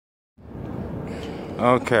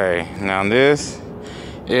Okay, now this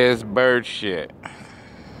is bird shit.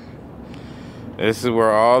 This is where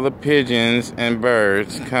all the pigeons and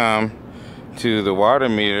birds come to the water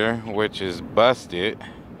meter, which is busted.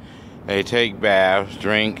 They take baths,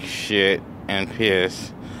 drink shit, and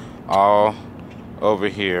piss all over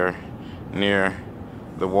here near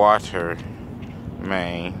the water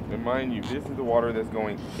main. And mind you, this is the water that's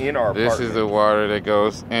going in our apartment. This is the water that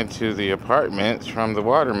goes into the apartments from the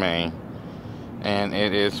water main. And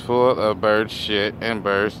it is full of bird shit, and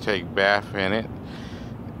birds take bath in it.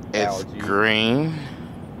 It's green.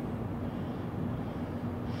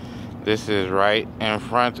 This is right in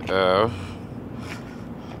front of,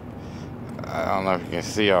 I don't know if you can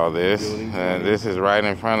see all this. This is right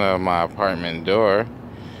in front of my apartment door,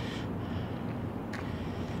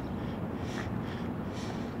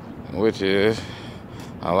 which is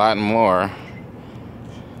a lot more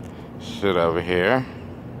shit over here.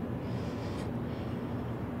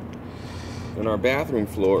 And our bathroom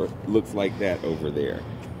floor looks like that over there.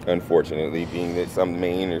 Unfortunately, being that some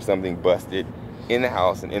main or something busted in the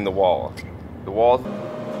house and in the walls. The walls.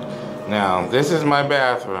 Now, this is my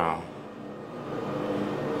bathroom.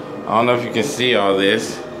 I don't know if you can see all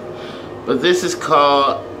this, but this is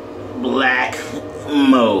called black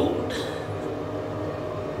mold.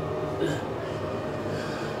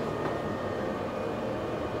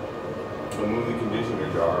 Remove the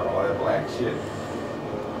conditioner jar, all that black shit.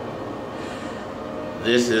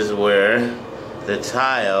 This is where the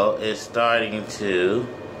tile is starting to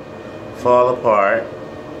fall apart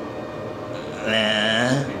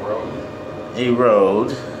and erode.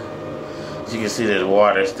 As you can see, there's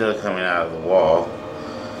water still coming out of the wall.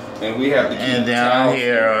 And we have to keep and down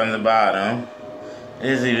here on the bottom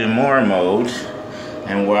is even more mold,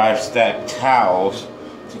 and where I've stacked towels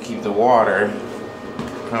to keep the water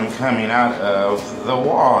from coming out of the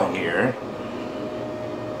wall here.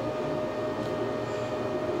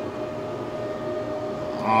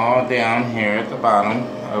 All down here at the bottom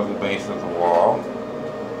of the base of the wall.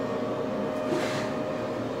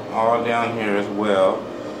 All down here as well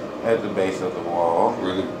at the base of the wall.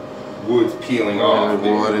 Where the wood's peeling off.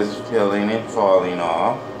 The wood is peeling and falling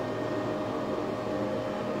off.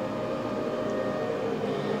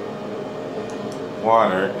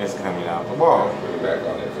 Water is coming out the wall. Put it back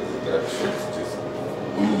on it because that shit's just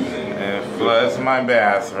oozing. And it floods my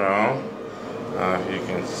bathroom. If you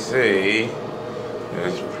can see,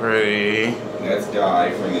 it's pretty. That's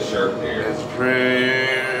dye from the shirt there. It's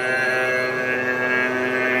pretty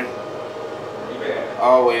bad.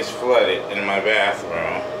 Always flooded in my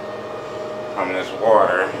bathroom from this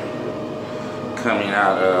water coming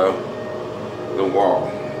out of the wall.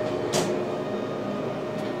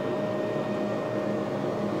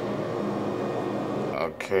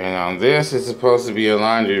 Okay, now this is supposed to be a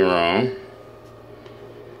laundry room.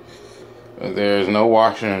 There's no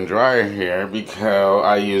washer and dryer here because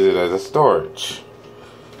I use it as a storage.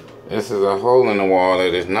 This is a hole in the wall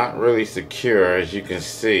that is not really secure, as you can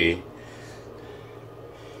see,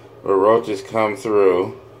 where roaches come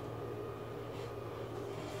through.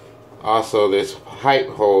 Also, this pipe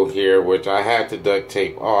hole here, which I had to duct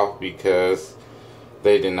tape off because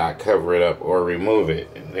they did not cover it up or remove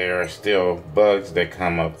it. There are still bugs that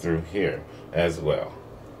come up through here as well.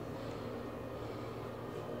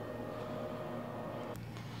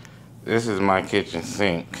 This is my kitchen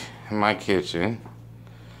sink. My kitchen,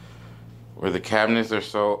 where the cabinets are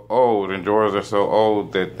so old and drawers are so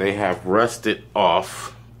old that they have rusted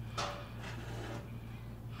off.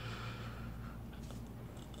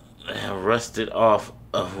 They have rusted off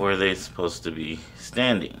of where they're supposed to be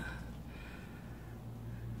standing.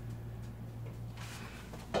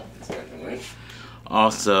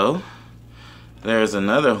 Also, there's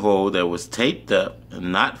another hole that was taped up,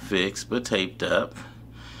 not fixed, but taped up.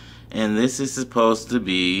 And this is supposed to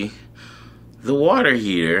be the water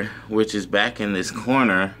heater, which is back in this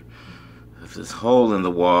corner of this hole in the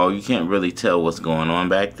wall. You can't really tell what's going on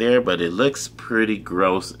back there, but it looks pretty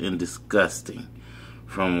gross and disgusting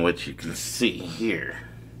from what you can see here.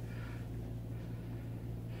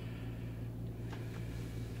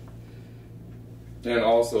 And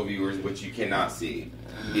also, viewers, what you cannot see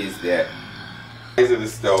is that size of the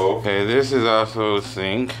stove. Okay, this is also the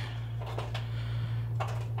sink.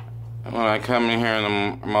 When I come in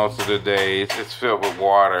here most of the days, it's filled with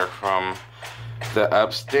water from the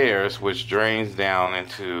upstairs, which drains down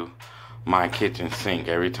into my kitchen sink.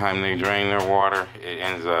 Every time they drain their water, it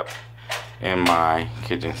ends up in my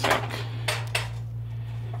kitchen sink.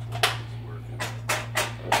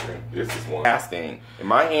 This is one last thing. In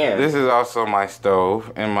my hand. This is also my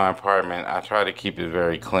stove in my apartment. I try to keep it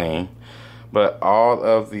very clean. But all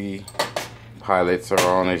of the pilots are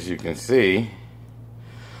on, as you can see.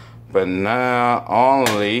 But now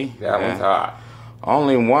only That one's hot.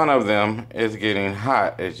 Only one of them is getting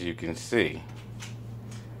hot, as you can see.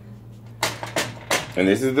 And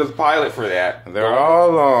this is the pilot for that. They're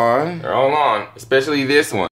all on. They're all on, especially this one.